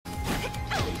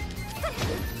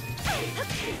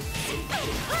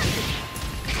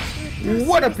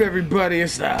What up, everybody?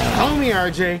 It's the homie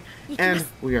RJ, and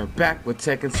we are back with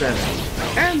Tekken 7.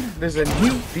 And there's a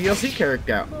new DLC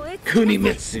character out,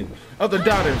 Kunimitsu, of the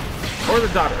daughter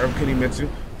of Kunimitsu.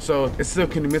 So it's still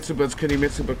Kunimitsu, but it's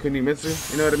Kunimitsu, but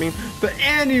Kunimitsu. You know what I mean? But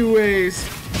anyways,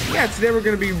 yeah, today we're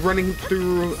gonna be running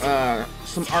through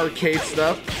some arcade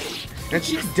stuff. And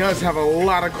she does have a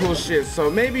lot of cool shit, so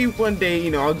maybe one day,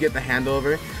 you know, I'll get the handle of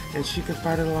her, and she can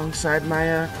fight alongside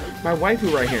my my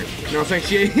waifu right here. You know what I'm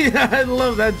saying? Yeah, I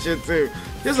love that shit too.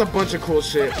 There's a bunch of cool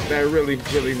shit that I really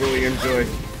enjoy.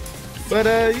 But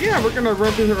yeah, we're gonna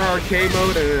run through her arcade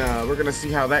mode, and we're gonna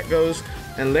see how that goes.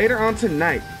 And later on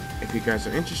tonight, if you guys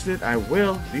are interested, I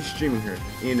will be streaming her.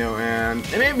 You know, and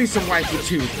maybe some waifu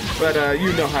too. But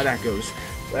you know how that goes.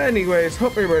 But anyways,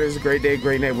 hope everybody has a great day,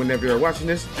 great night whenever you're watching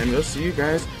this, and we'll see you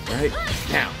guys right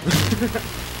now.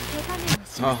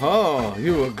 Oh,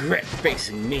 you regret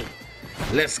facing me.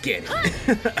 Let's get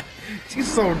it. She's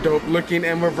so dope looking,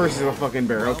 and we're versus a fucking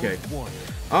bear. Okay.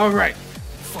 All right.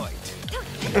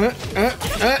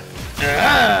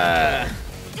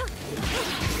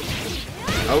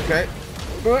 Okay.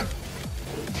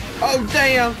 Oh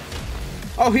damn.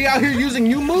 Oh, he out here using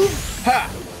you move? Ha.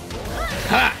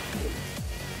 Ha.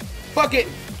 Fuck it!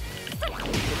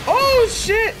 Oh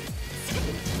shit!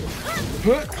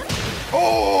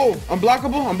 Oh!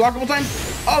 Unblockable time?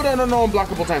 Oh no,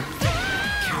 unblockable time.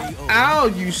 Ow,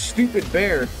 you stupid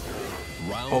bear.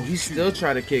 Oh, he still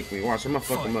tried to kick me. Watch, I'm gonna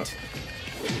fuck him up.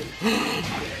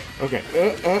 Okay.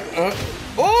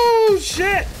 Oh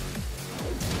shit!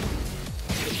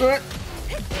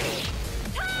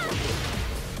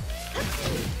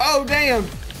 Oh damn!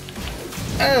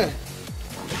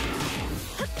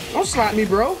 Don't slap me,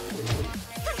 bro.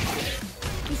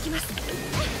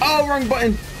 Oh, wrong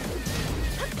button.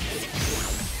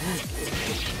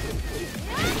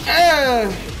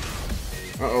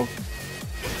 Uh-oh.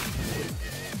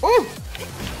 Oh!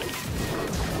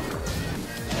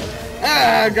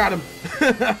 I got him.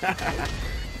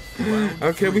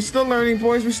 Okay, we still learning,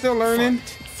 boys. We still learning.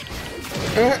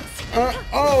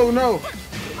 Oh, no.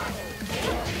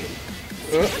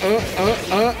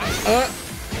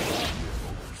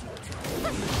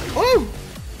 Oh!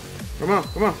 Come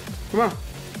on.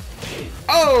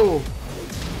 Oh!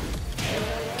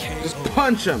 Just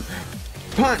punch him.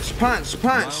 Punch.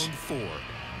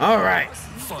 All right.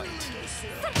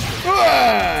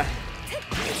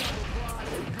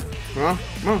 Come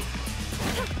on.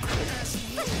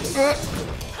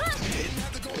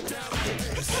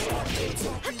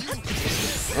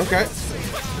 Okay.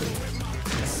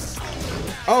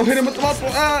 Oh, hit him with the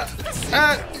multiple.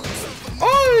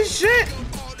 Oh shit!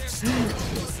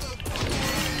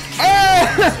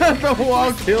 The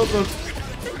wall killed him.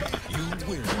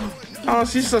 Oh,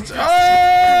 she's such.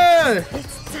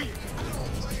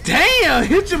 Damn!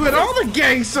 Hit you with all the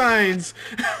gang signs.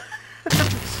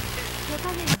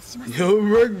 You'll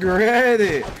regret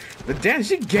it. But damn,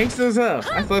 she gangsters up.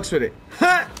 I fucks with it.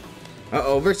 Ha!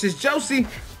 Uh-oh, versus Josie.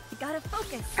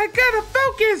 I gotta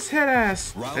focus, head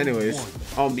ass. Anyways,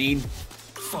 all mean.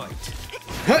 Fight.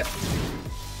 Hut.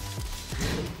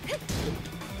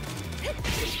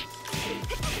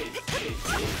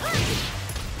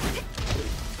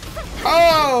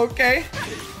 Oh, okay.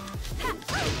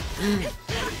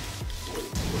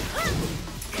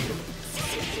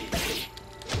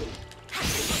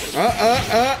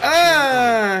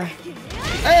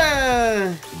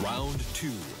 Round 2.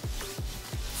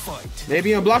 Fight. Maybe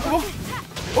unblockable?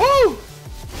 Woo!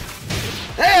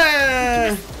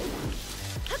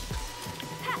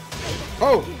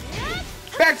 Oh!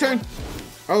 Back turn!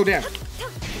 Oh, damn.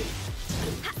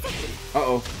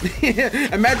 Uh-oh.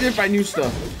 Imagine if I knew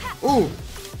stuff. Ooh.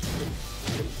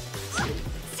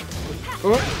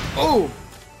 Oh.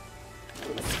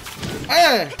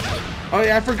 Oh,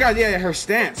 yeah, I forgot. Yeah, her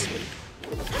stance.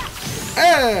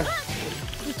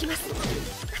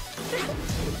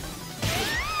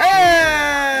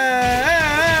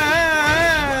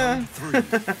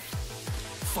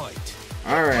 Fight.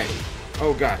 All right.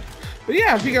 Oh, God. But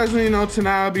yeah, if you guys want to know,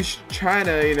 tonight I'll be trying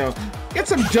to, you know, get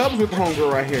some dubs with the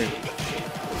homegirl right here.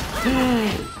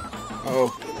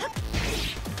 Uh-oh.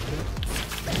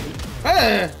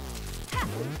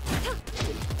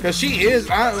 Because she is,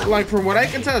 like, from what I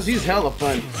can tell, she's hella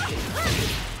fun.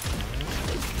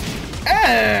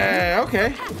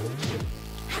 Okay.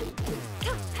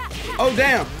 Oh,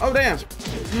 damn.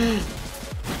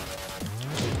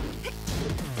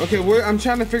 Okay, I'm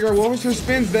trying to figure out what was her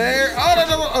spins there. Oh,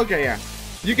 no. Okay, yeah.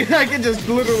 I can just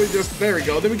literally just, there we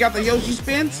go. Then we got the Yoshi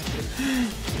spins.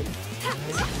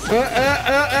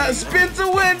 Spin to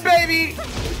win, baby.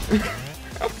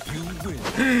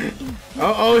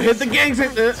 Uh-oh, hit the gang sign.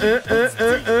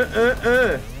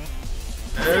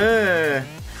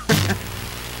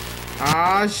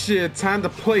 Ah, shit. Time to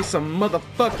play some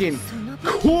motherfucking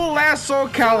cool-ass Soul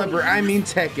Calibur. I mean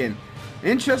Tekken.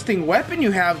 Interesting weapon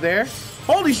you have there.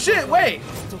 Holy shit, wait.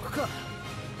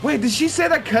 Wait, did she say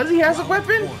that Cuzzy has a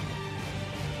weapon?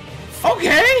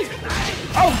 Okay.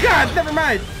 Oh, God, never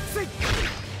mind.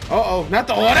 Uh-oh, not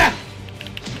the order.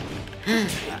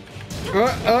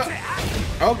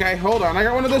 Okay, hold on. I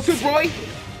got one of those too, boy.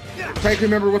 If I can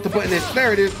remember what the button is.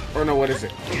 There it is. Or no, what is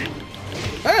it?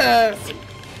 Oh.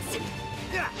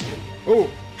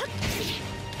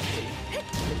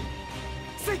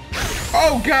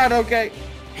 Oh, God, okay.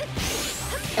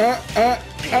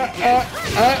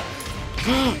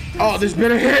 Oh, this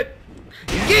better hit.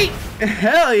 Yeet!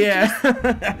 Hell yeah.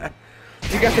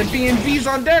 You got the B&Bs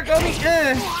on deck, homie.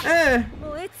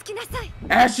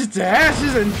 Ashes to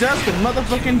ashes and dust to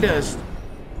motherfucking dust.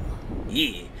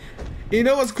 Yeah. You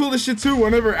know what's cool as shit too?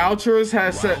 Whenever outros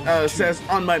says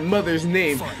on my mother's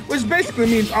name, which basically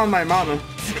means on my mama.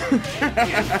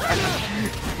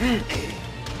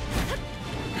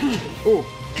 Oh.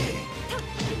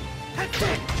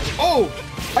 Oh!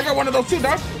 I got one of those too,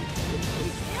 dog.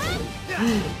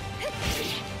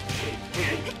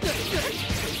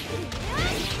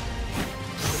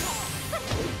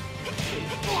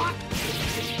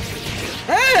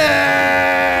 Hey!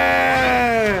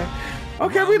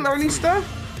 Okay, we learning stuff.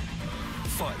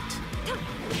 Fight.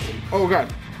 Oh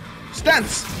god.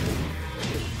 Stance!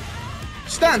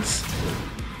 Stance!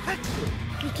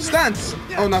 Stance!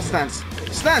 Oh, not stance.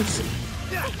 Stance!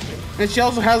 And she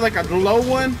also has like a low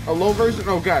one, a low version.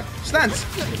 Oh god. Stance!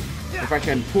 If I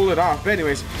can pull it off. But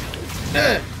anyways.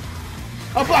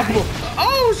 Unblockable!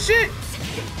 Oh shit!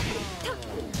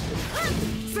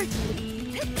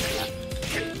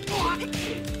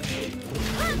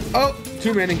 Oh,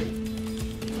 too many.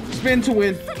 Spin to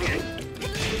win.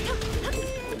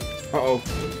 Uh-oh.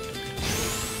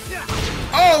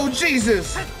 Oh,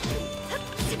 Jesus!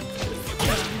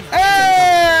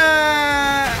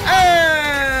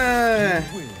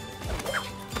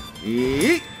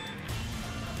 Yeet.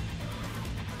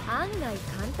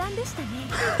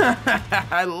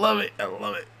 I love it. I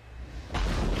love it.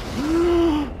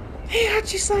 Hey,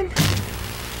 Hachi-san.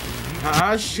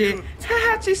 Ah, shit.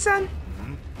 Hi, Hachi-san.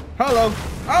 Hello.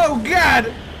 Oh,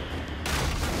 God.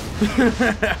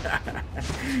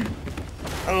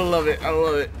 I love it. I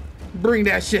love it. Bring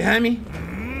that shit, homie.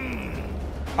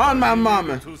 On my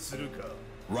mama.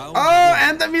 Oh,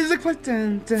 and the music plays.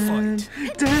 Dun, dun,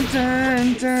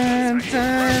 dun, dun, dun,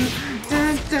 dun,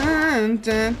 dun, dun,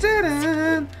 dun,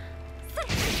 dun.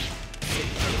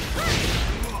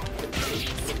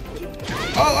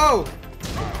 Oh, oh.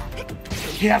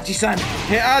 Hey, Hachi-san.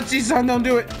 Hey, Hachi-san, don't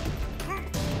do it.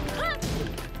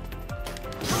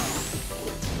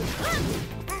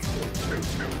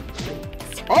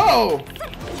 Oh!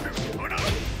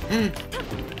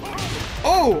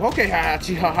 Oh, okay,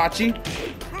 Hachi.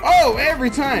 Oh, every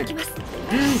time.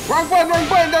 Wrong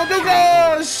button, don't do it.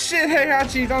 Oh, shit, hey,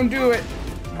 Hachi, don't do it.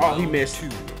 Oh, he missed.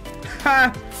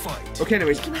 Ha! Okay,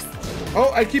 anyways.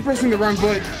 Oh, I keep pressing the wrong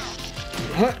button.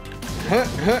 Huh.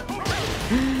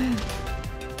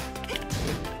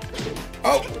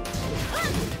 Oh!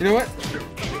 You know what?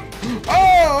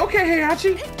 Oh, okay, hey,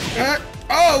 Hachi.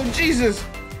 Oh, Jesus.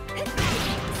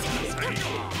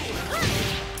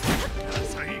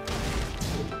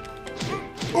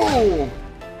 Oh!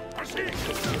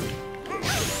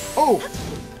 Oh!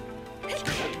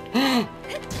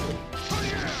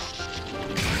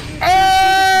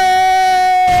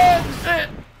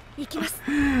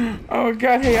 Oh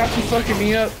god, hey, Hachi fucking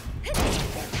me up.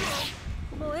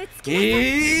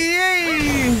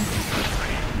 Yay!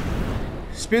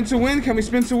 Spin to win? Can we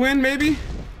spin to win, maybe?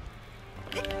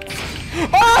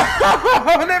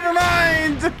 Oh, never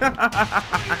mind!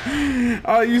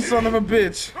 Oh, you son of a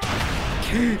bitch.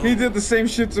 He did the same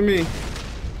shit to me.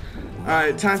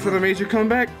 Alright, time for the major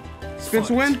comeback. Spin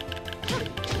to win.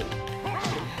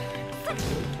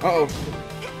 Uh-oh.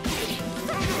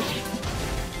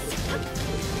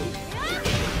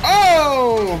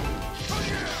 Oh!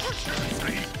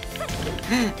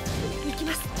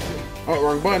 Oh,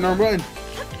 wrong button, wrong button.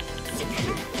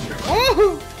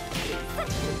 Oh!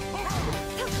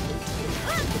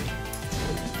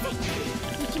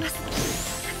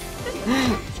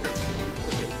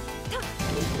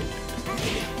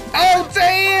 Oh,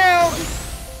 damn!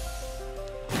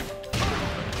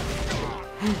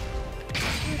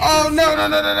 Oh, no.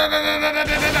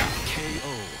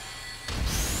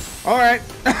 All right.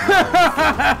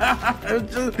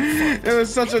 It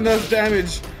was such enough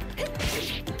damage.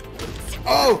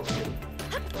 Oh!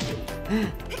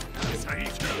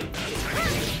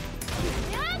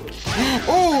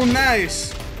 Oh,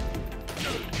 nice!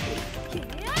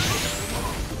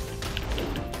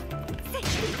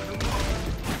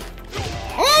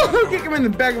 Oh! Kick him in the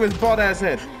back of his bald ass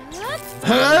head.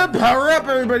 Power up,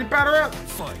 everybody! Power up!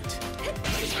 Fight.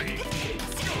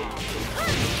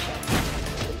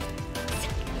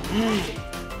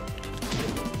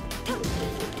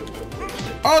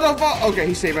 Oh, don't fall! Okay,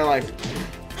 he saved my life.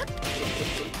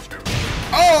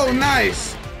 Oh,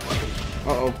 nice!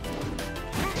 Uh-oh.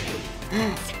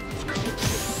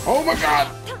 Oh my god!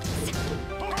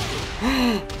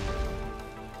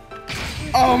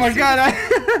 Oh my god, I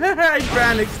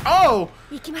panicked. Oh!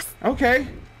 Okay.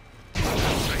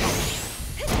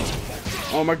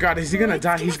 Oh my god, is he gonna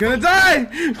die? He's gonna die!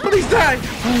 Please die!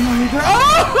 Oh my god.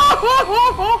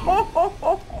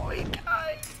 Oh! He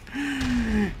died.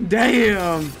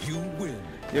 Damn! You win.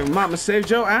 Your mama saved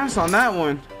your ass on that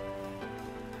one.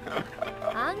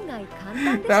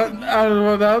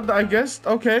 I guess,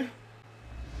 okay.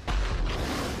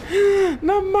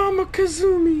 Not Mama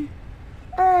Kazumi.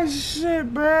 Oh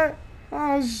shit, bruh.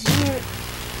 Oh shit.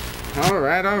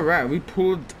 Alright. We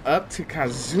pulled up to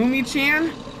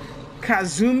Kazumi-chan.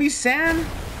 Kazumi-san.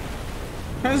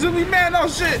 Kazumi man, oh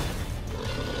shit.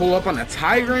 Pull up on a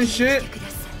tiger and shit.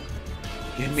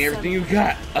 Give me everything you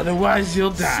got, otherwise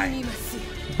you'll die.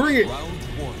 Bring it. Round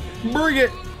one. Bring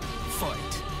it. Fight.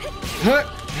 Huh.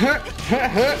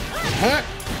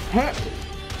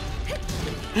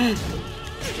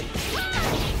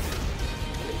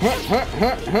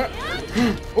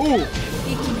 Ooh.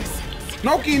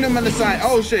 Noki him on the side.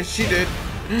 Oh shit, she did.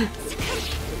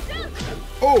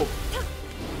 Oh.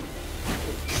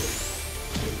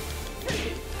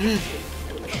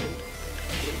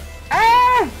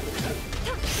 Ah!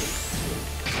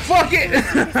 Fuck it!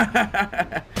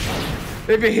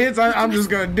 If it hits, I'm just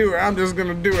gonna do it. I'm just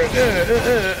gonna do it.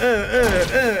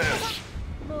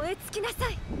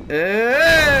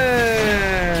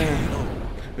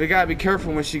 We gotta be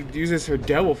careful when she uses her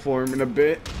devil form in a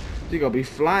bit. She gonna be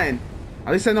flying.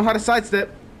 At least I know how to sidestep.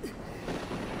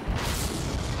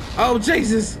 Oh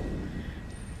Jesus!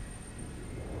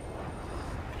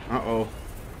 Uh-oh.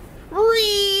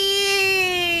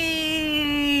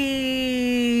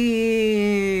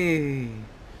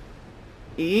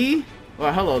 E?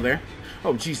 Well, hello there.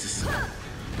 Oh, Jesus.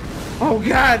 Oh,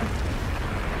 God.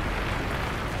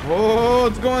 Oh,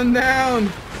 it's going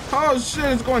down. Oh, shit,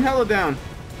 it's going hella down.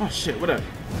 Oh, shit, what up?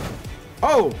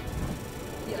 Oh.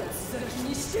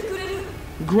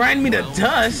 Grind me to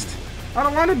dust? I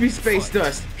don't want to be space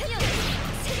dust.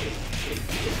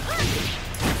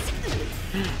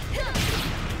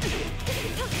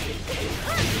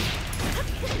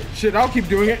 Shit, I'll keep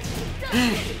doing it.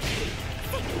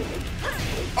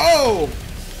 Oh!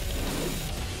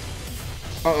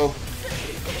 Uh-oh.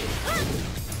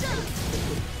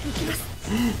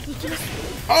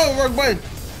 Oh, wrong button.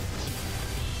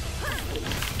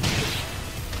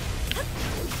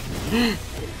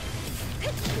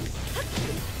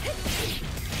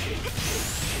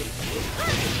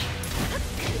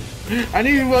 I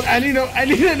need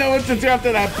to know what to do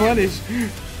after that punish.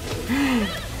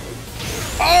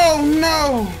 Oh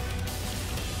no!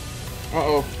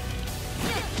 Uh-oh.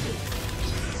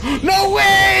 No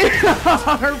way!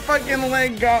 Her fucking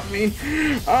leg got me.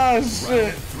 Oh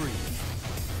shit.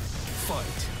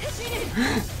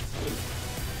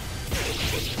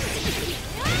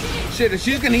 Shit, if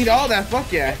she's gonna eat all that,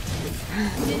 fuck yeah.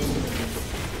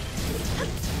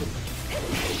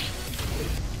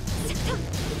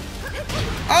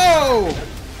 Oh!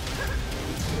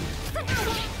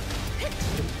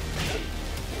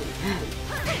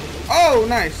 Oh,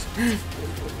 nice.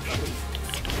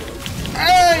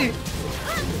 Hey!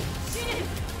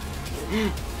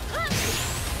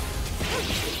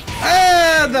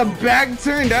 Ah, the back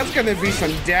turn. That's gonna be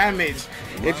some damage.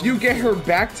 If you get her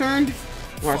back turned,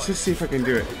 watch. Let's see if I can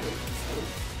do it.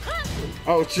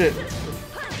 Oh shit.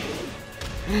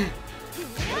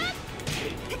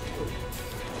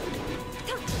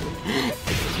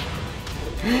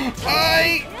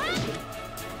 I.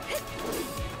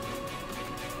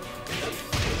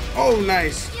 Oh,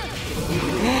 nice.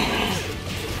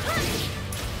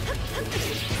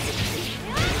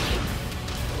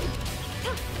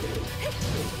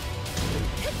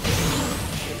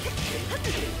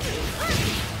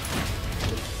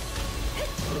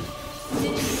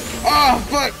 Oh,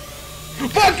 fuck.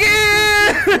 Fuck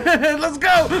it! Let's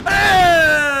go!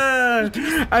 Ah!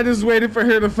 I just waited for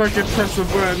her to fucking press the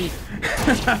button.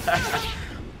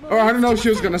 Or I don't know if she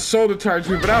was gonna shoulder charge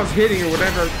me, but I was hitting her with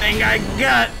whatever thing I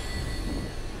got.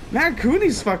 Man,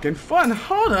 Kuni's fucking fun.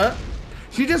 Hold up.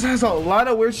 She just has a lot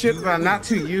of weird shit that I'm not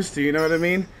too used to, you know what I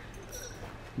mean?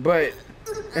 But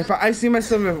if I see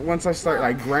myself, once I start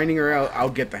like grinding her out, I'll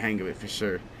get the hang of it for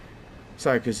sure.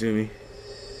 Sorry, Kazumi.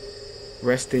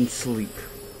 Rest in sleep.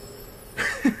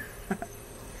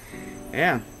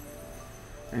 Yeah.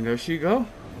 And there she go.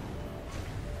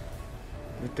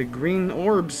 With the green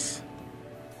orbs.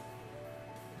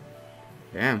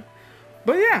 Damn.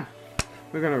 But yeah.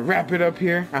 We're gonna wrap it up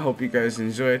here. I hope you guys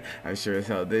enjoyed. I sure as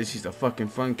hell did. She's a fucking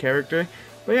fun character.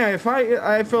 But yeah, if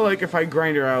I feel like if I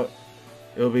grind her out,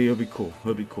 it'll be cool.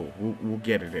 It'll be cool. We'll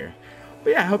get her there.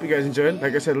 But yeah, I hope you guys enjoyed.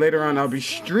 Like I said, later on I'll be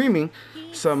streaming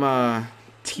some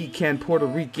Tekken Puerto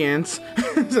Ricans,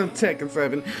 some Tekken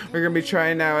 7. We're gonna be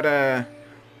trying out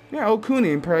yeah, old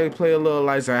Kuni, and probably play a little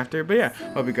Liza after. But yeah,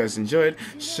 hope you guys enjoyed.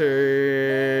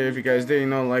 Sure, if you guys did, you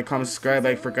know, like, comment, subscribe,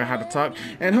 like, forgot how to talk.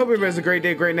 And hope everybody has a great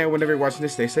day, great night. Whenever you're watching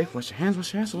this, stay safe, wash your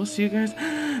hands, and we'll see you guys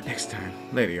next time.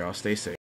 Later, y'all. Stay safe.